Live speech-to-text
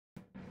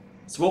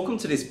So welcome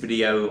to this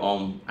video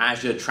on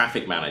Azure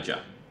Traffic Manager.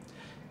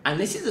 And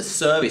this is a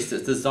service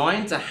that's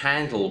designed to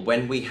handle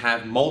when we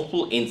have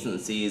multiple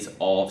instances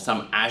of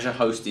some Azure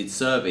hosted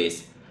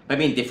service,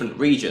 maybe in different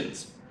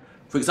regions.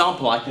 For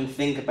example, I can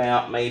think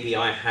about maybe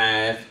I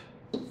have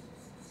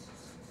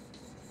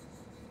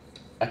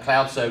a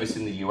cloud service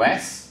in the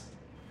US,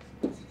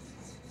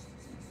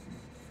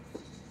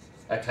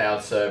 a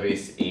cloud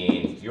service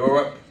in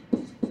Europe,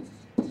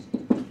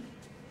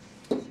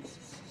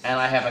 and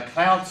I have a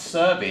cloud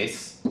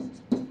service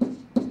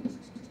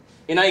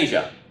in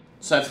Asia.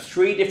 So I have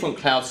 3 different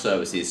cloud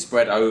services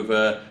spread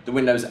over the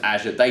Windows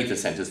Azure data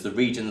centers, the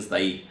regions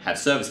they have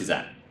services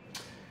at.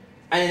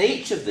 And in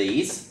each of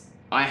these,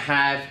 I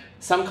have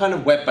some kind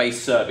of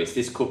web-based service.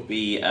 This could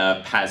be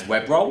a PaaS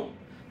web role.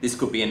 This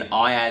could be an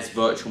IaaS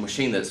virtual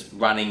machine that's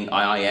running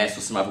IIS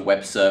or some other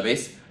web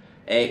service.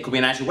 It could be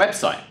an Azure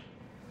website.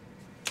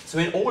 So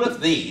in all of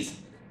these,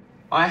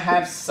 I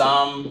have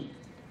some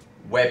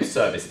web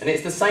service, and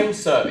it's the same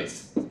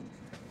service.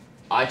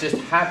 I just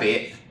have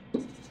it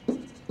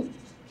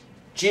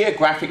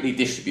geographically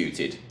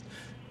distributed.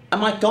 And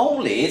my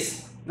goal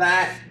is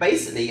that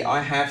basically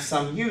I have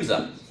some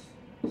user.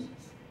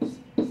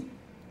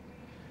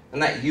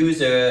 And that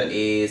user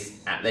is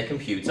at their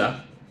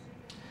computer.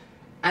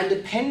 And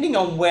depending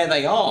on where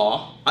they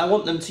are, I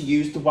want them to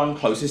use the one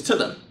closest to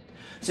them.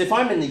 So if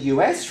I'm in the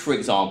US, for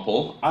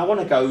example, I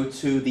want to go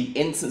to the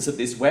instance of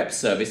this web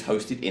service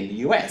hosted in the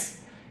US.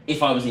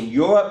 If I was in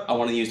Europe, I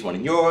want to use the one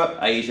in Europe,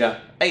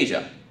 Asia.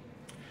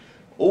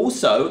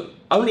 Also,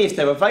 only if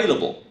they're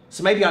available.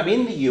 So maybe I'm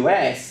in the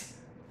US,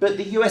 but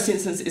the US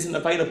instance isn't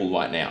available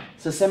right now.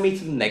 So send me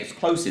to the next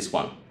closest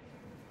one.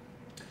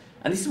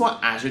 And this is what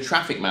Azure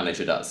Traffic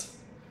Manager does.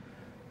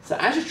 So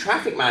Azure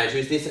Traffic Manager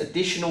is this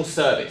additional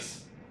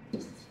service.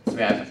 So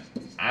we have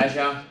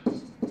Azure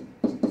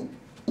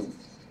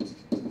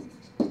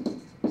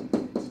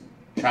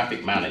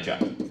Traffic Manager.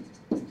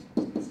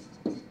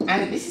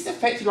 And this is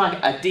effectively like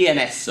a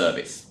DNS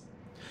service.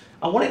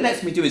 And what it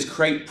lets me do is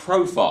create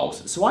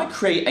profiles. So I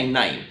create a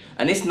name,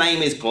 and this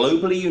name is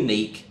globally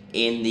unique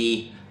in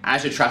the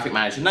Azure Traffic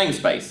Manager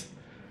namespace.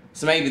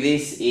 So maybe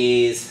this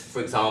is,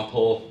 for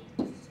example,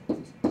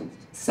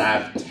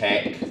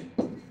 SavTech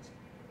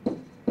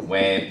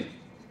Web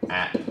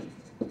App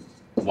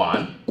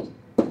 1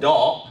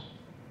 dot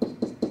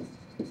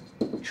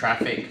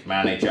Traffic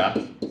Manager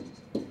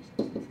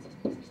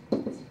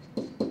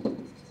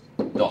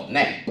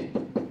 .net.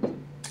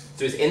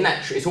 So it's in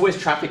that, it's always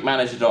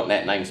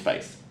trafficmanager.net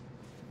namespace.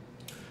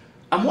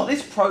 And what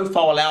this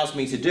profile allows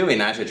me to do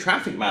in Azure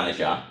Traffic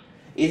Manager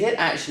is it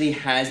actually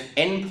has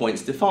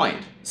endpoints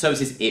defined,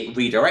 services it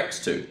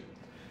redirects to.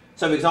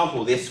 So for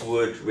example, this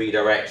would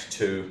redirect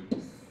to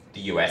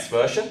the US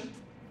version,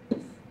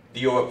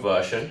 the Europe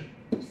version,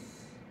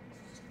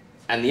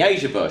 and the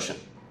Asia version.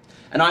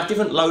 And I have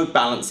different load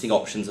balancing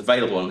options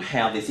available on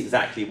how this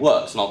exactly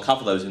works, and I'll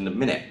cover those in a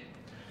minute.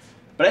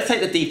 But let's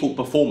take the default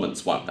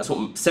performance one. That's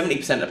what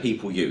 70% of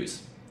people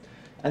use.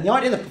 And the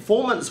idea of the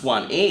performance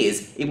one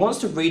is it wants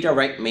to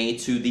redirect me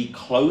to the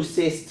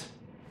closest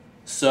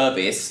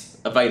service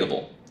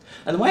available.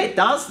 And the way it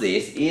does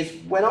this is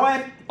when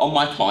I, on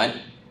my client,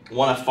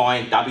 want to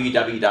find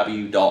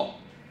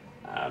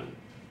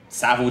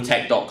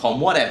www.saviltech.com,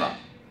 whatever,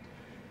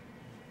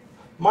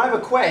 my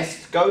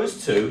request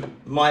goes to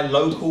my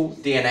local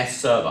DNS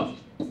server.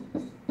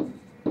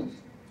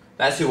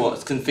 That's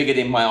what's configured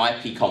in my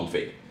IP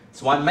config.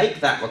 So I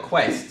make that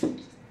request to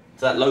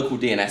that local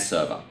DNS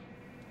server.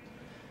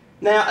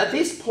 Now at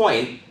this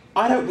point,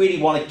 I don't really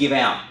want to give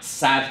out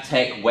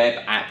SavTech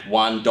Web App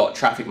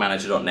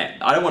 1.trafficmanager.net.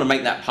 I don't want to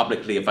make that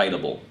publicly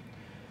available.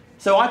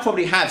 So I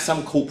probably have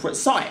some corporate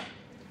site.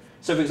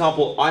 So for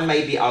example, I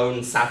maybe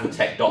own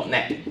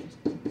saviltech.net.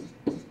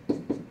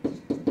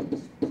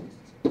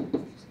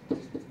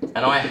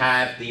 And I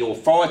have the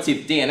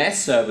authoritative DNS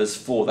servers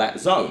for that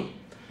zone.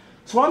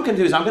 So what I'm going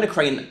to do is I'm going to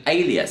create an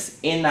alias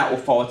in that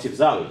authoritative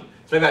zone.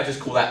 So maybe I just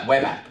call that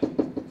web app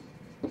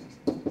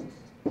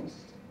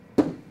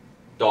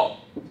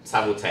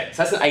 .saviltech.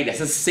 So that's an alias,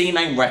 that's a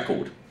CNAME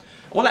record.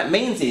 And what that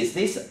means is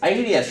this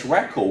alias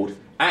record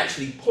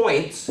actually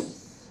points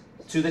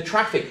to the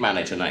traffic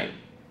manager name.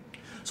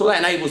 So what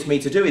that enables me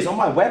to do is on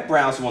my web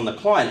browser on the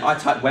client, I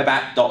type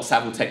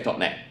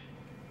webapp.saviltech.net.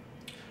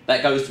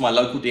 That goes to my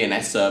local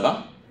DNS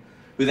server,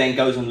 who then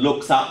goes and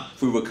looks up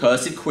through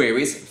recursive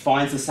queries,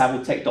 finds the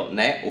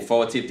saviltech.net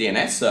authoritative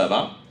DNS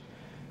server,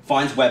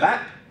 finds web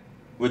app,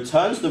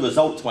 returns the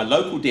result to my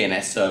local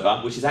DNS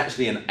server, which is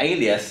actually an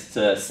alias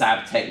to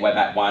savtech web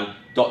app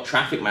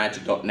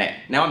 1.trafficmanager.net.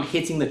 Now I'm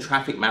hitting the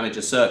traffic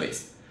manager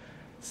service.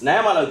 So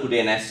now my local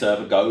DNS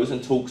server goes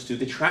and talks to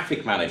the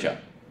traffic manager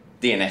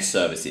DNS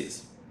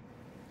services.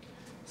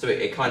 So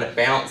it kind of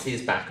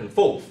bounces back and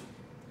forth.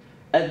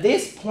 At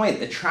this point,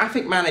 the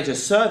traffic manager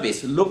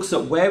service looks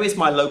at where is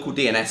my local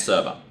DNS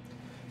server.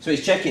 So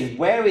it's checking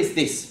where is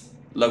this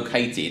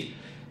located,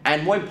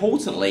 and more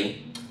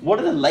importantly, what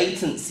are the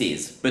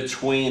latencies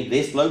between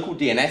this local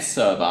DNS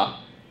server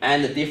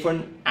and the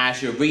different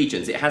Azure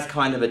regions? It has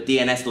kind of a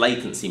DNS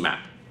latency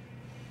map.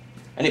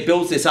 And it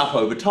builds this up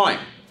over time.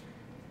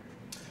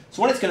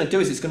 So what it's going to do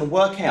is it's going to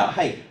work out,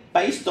 hey,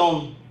 based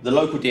on the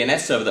local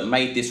DNS server that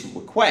made this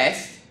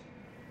request,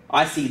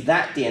 I see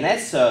that DNS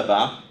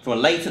server from a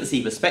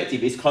latency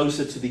perspective is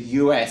closer to the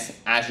US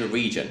Azure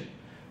region.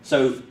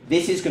 So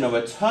this is going to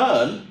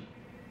return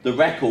the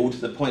record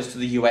that points to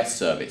the US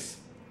service.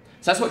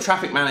 So that's what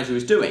Traffic Manager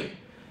is doing.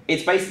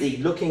 It's basically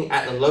looking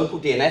at the local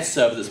DNS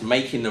server that's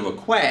making the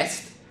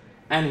request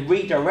and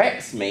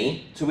redirects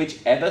me to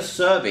whichever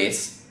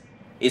service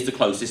is the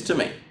closest to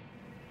me.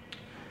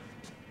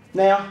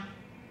 Now,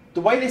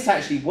 the way this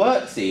actually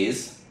works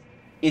is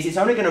it's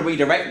only going to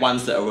redirect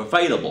ones that are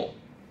available.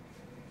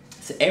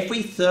 So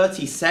every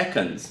 30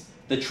 seconds,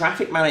 the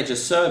Traffic Manager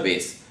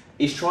service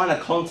is trying to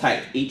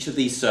contact each of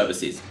these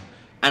services.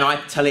 And I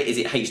tell it, is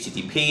it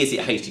HTTP, is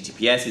it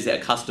HTTPS, is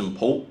it a custom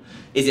port,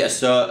 is it a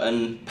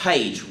certain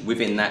page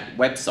within that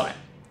website?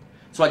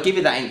 So I give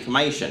you that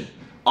information.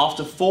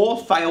 After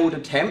 4 failed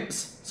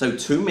attempts, so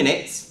 2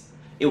 minutes,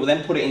 it will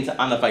then put it into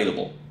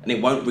unavailable, and it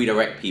won't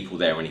redirect people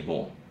there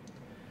anymore.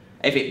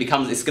 If it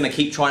becomes, it's going to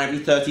keep trying every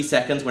 30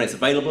 seconds. When it's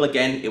available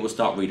again, it will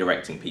start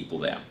redirecting people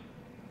there.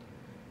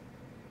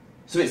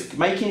 So it's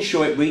making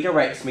sure it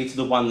redirects me to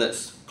the one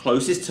that's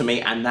closest to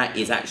me and that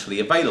is actually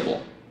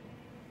available.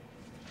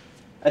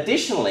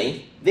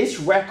 Additionally, this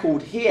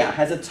record here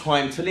has a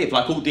time to live,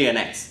 like all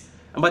DNS.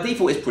 And by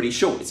default, it's pretty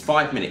short. It's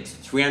 5 minutes,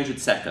 300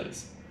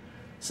 seconds.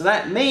 So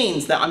that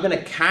means that I'm going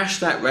to cache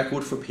that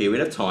record for a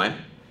period of time.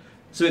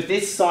 So if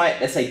this site,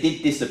 let's say,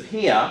 did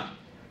disappear,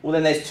 well,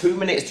 then there's 2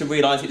 minutes to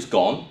realize it's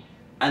gone.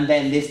 And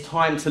then this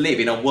time to live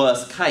in a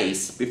worst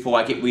case before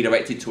I get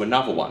redirected to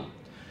another one.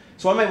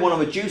 So I may want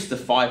to reduce the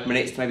 5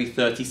 minutes to maybe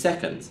 30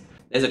 seconds.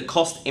 There's a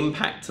cost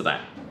impact to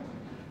that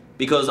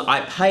because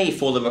I pay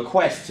for the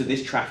request to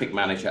this Traffic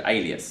Manager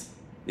alias,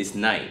 this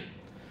name.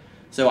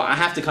 So I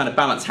have to kind of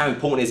balance how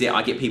important is it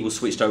I get people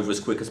switched over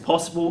as quick as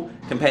possible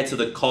compared to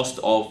the cost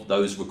of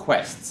those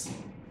requests.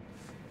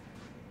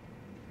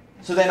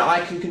 So then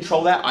I can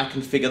control that, I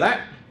configure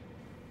that.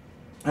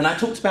 And I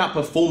talked about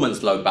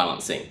performance load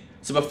balancing.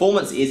 So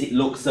performance is it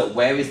looks at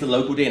where is the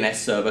local DNS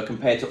server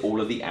compared to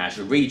all of the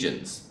Azure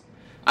regions.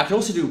 I can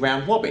also do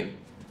round robin.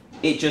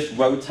 It just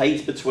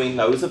rotates between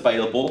those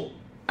available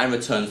and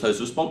returns those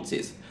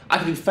responses. I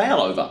can do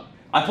failover.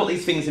 I put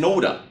these things in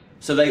order.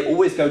 So they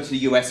always go to the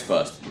US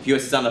first. If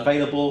US is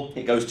unavailable,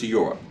 it goes to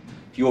Europe.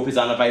 If Europe is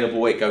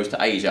unavailable, it goes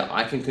to Asia.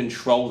 I can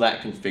control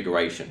that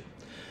configuration.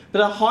 But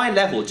at a high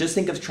level, just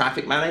think of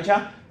Traffic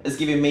Manager as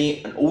giving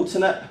me an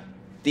alternate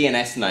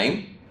DNS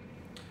name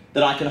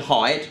that I can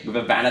hide with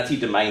a vanity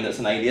domain that's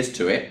an alias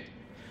to it.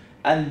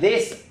 And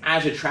this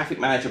Azure Traffic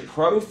Manager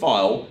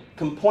profile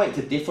can point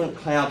to different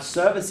cloud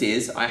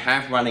services I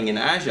have running in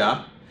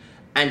Azure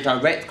and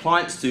direct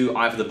clients to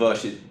either the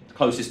version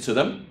closest to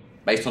them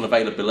based on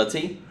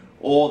availability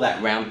or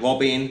that round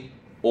robin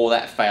or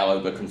that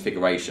failover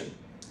configuration.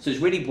 So it's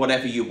really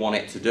whatever you want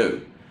it to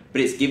do,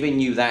 but it's giving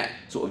you that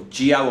sort of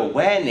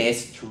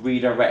geo-awareness to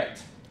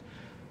redirect.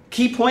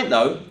 Key point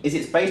though is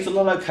it's based on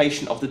the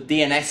location of the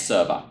DNS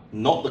server,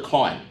 not the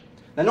client.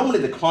 Now normally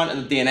the client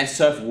and the DNS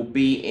server will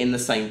be in the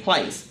same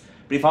place,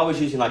 but if I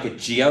was using like a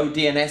geo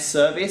DNS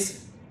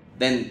service,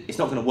 then it's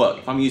not going to work.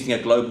 If I'm using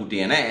a global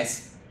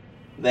DNS,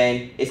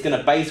 then it's going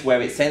to base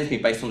where it sends me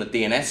based on the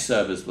DNS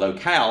server's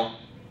locale,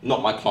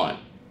 not my client.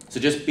 So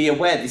just be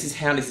aware this is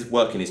how this is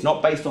working. It's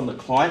not based on the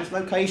client's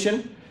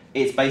location,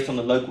 it's based on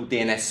the local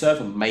DNS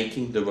server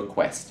making the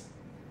request.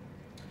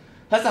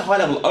 That's a high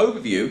level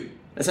overview.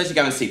 Let's actually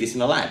go and see this in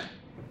the lab.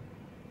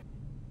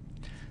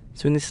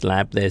 So in this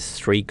lab, there's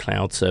 3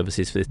 cloud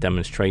services for this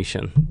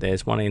demonstration.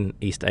 There's one in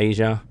East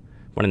Asia,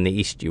 one in the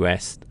East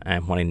US,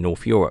 and one in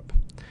North Europe.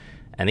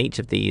 And each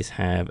of these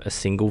have a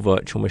single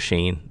virtual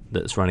machine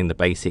that's running the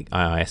basic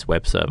IIS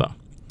web server.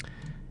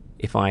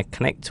 If I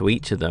connect to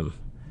each of them,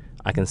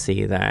 I can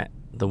see that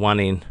the one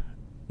in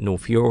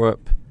North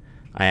Europe,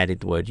 I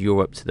added the word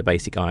Europe to the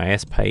basic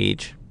IIS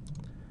page.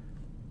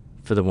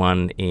 For the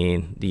one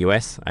in the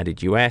US, I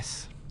did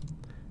US.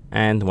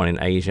 And the one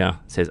in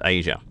Asia says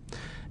Asia.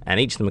 And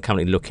each of them are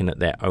currently looking at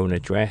their own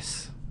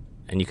address,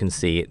 and you can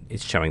see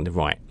it's showing the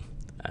right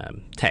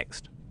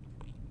text.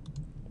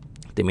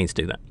 Didn't mean to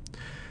do that.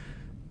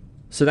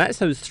 So that's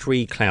those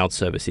 3 cloud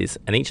services,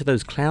 and each of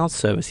those cloud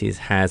services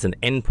has an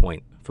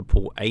endpoint for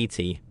port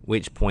 80,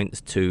 which points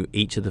to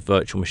each of the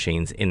virtual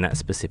machines in that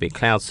specific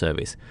cloud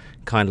service,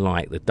 kind of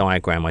like the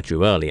diagram I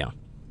drew earlier.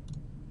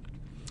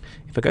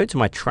 If I go to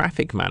my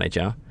Traffic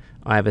Manager,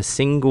 I have a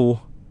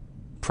single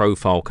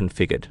profile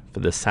configured for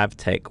the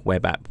Savtech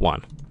Web App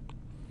 1.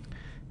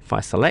 If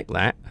I select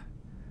that,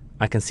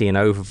 I can see an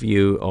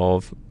overview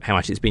of how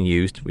much it's been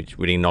used, which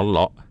really not a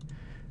lot,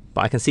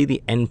 but I can see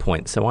the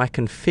endpoint. So I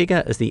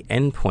configure as the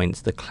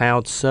endpoints the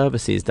cloud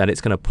services that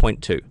it's going to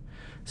point to.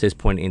 So it's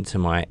pointing to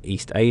my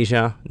East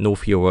Asia,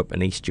 North Europe,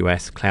 and East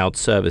US cloud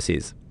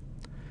services.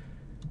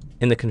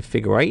 In the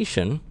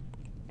configuration,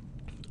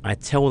 I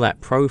tell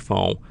that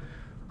profile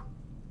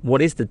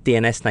what is the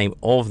DNS name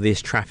of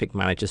this Traffic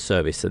Manager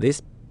service. So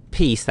this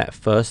piece, that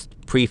first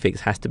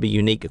prefix, has to be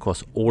unique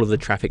across all of the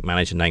Traffic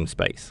Manager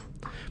namespace.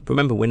 But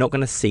remember, we're not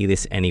going to see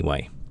this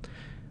anyway.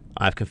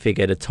 I've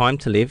configured a time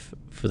to live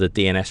for the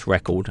DNS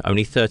record,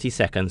 only 30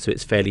 seconds, so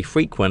it's fairly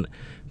frequent,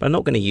 but I'm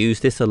not going to use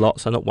this a lot,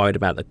 so I'm not worried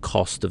about the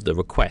cost of the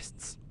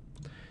requests.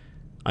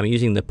 I'm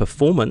using the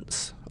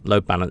performance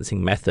load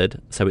balancing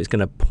method, so it's going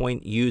to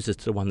point users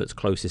to the one that's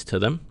closest to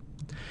them.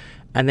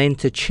 And then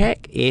to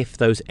check if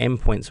those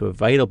endpoints are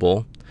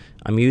available,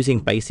 I'm using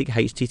basic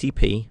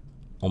HTTP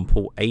on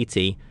port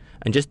 80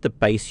 and just the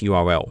base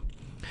URL.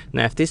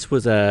 Now, if this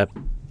was a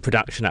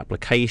production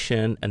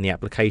application and the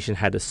application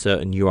had a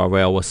certain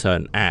URL or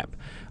certain app,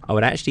 I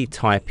would actually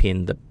type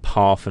in the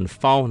path and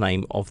file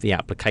name of the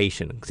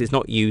application, because it's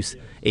not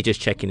it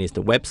just checking is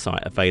the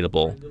website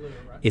available.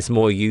 It's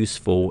more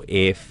useful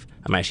if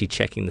I'm actually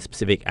checking the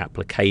specific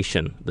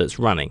application that's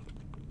running.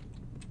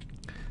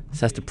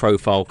 So that's the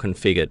profile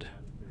configured.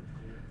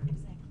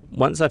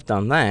 Once I've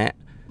done that,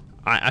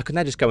 I can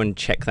now just go and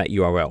check that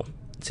URL.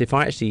 So if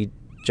I actually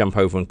jump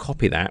over and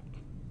copy that,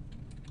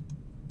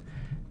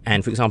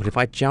 and for example, if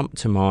I jump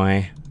to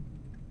my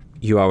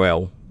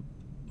URL,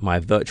 my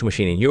virtual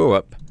machine in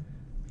Europe,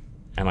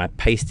 and I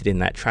paste it in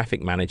that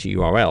Traffic Manager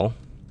URL,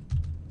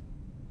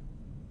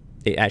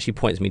 it actually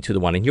points me to the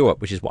one in Europe,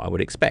 which is what I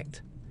would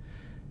expect.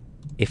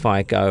 If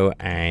I go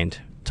and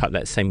type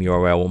that same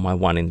URL on my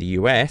one in the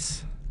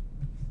US,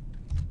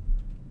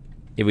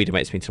 it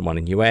redirects me to the one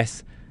in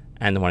US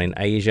and the one in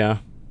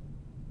Asia.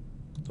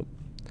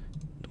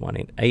 The one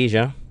in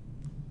Asia,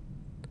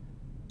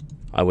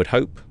 I would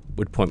hope,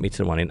 would point me to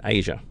the one in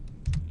Asia,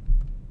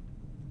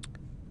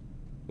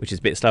 which is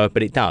a bit slower,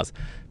 but it does,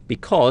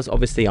 because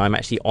obviously I'm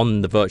actually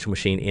on the virtual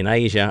machine in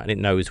Asia and it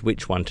knows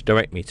which one to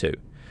direct me to.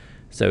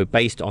 So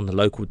based on the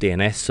local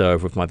DNS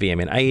server of my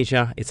VM in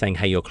Asia, it's saying,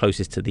 hey, you're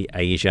closest to the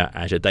Asia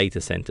Azure data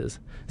centers.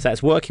 So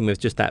that's working with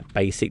just that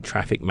basic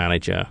Traffic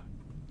Manager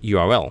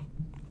URL.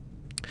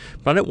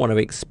 But I don't want to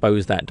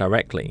expose that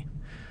directly.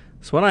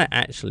 So what I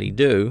actually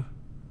do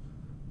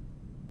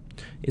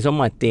is on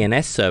my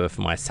DNS server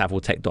for my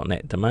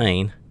saviltech.net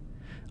domain,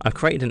 I've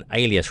created an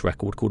alias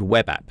record called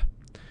webapp.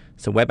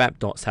 So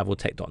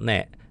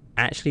webapp.saviltech.net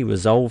actually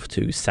resolved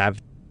to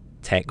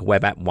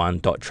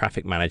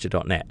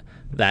savtechwebapp1.trafficmanager.net,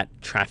 that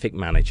traffic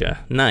manager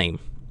name.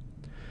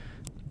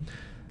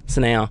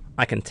 So now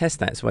I can test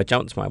that. So I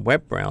jump to my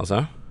web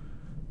browser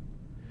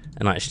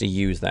and I actually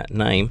use that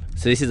name.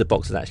 So this is a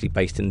box that's actually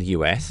based in the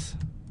US.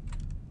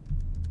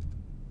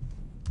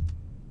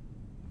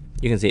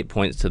 You can see it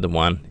points to the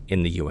one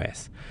in the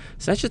US.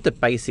 So that's just a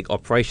basic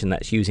operation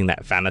that's using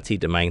that vanity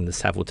domain, the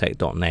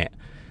saviltech.net,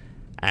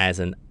 as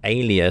an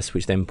alias,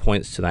 which then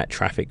points to that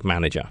traffic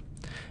manager.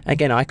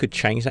 Again, I could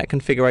change that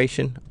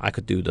configuration. I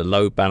could do the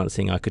load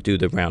balancing. I could do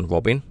the round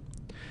robin.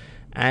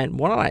 And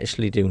what I'll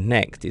actually do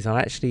next is I'll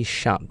actually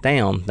shut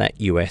down that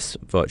US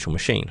virtual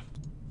machine.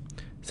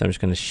 So I'm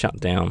just going to shut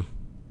down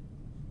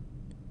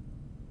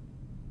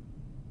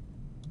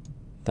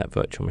that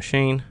virtual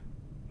machine.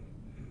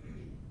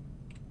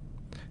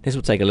 This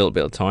will take a little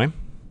bit of time.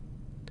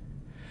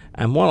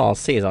 And what I'll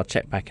see is, I'll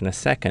check back in a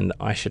second,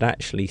 I should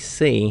actually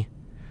see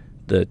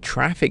the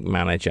traffic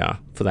manager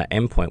for that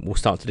endpoint will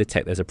start to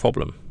detect there's a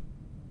problem.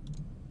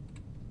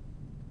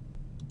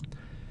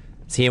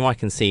 So here I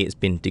can see it's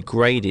been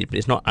degraded, but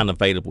it's not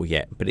unavailable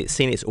yet, but it's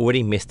seen it's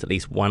already missed at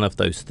least one of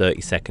those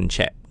 30-second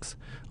checks.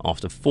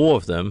 After 4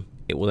 of them,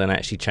 it will then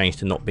actually change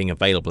to not being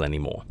available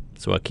anymore.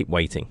 So I'll keep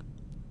waiting.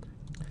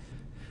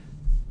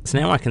 So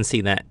now I can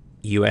see that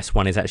US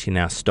one is actually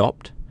now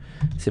stopped.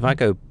 So if I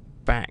go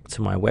back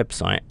to my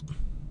website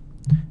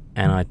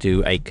and I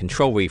do a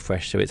control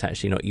refresh, so it's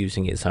actually not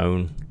using its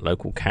own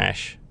local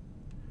cache.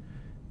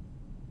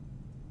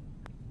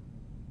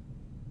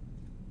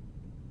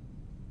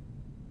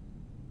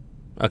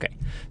 Okay,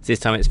 so this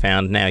time it's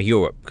found now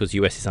Europe, because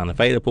US is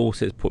unavailable,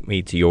 so it's put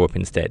me to Europe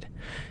instead.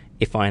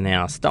 If I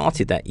now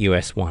started that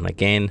US one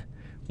again,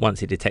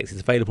 once it detects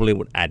it's available, it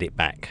would add it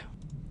back.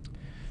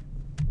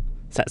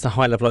 So that's a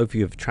high-level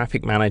overview of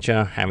Traffic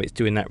Manager, how it's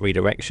doing that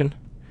redirection.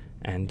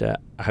 And I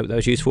hope that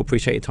was useful.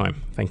 Appreciate your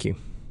time. Thank you.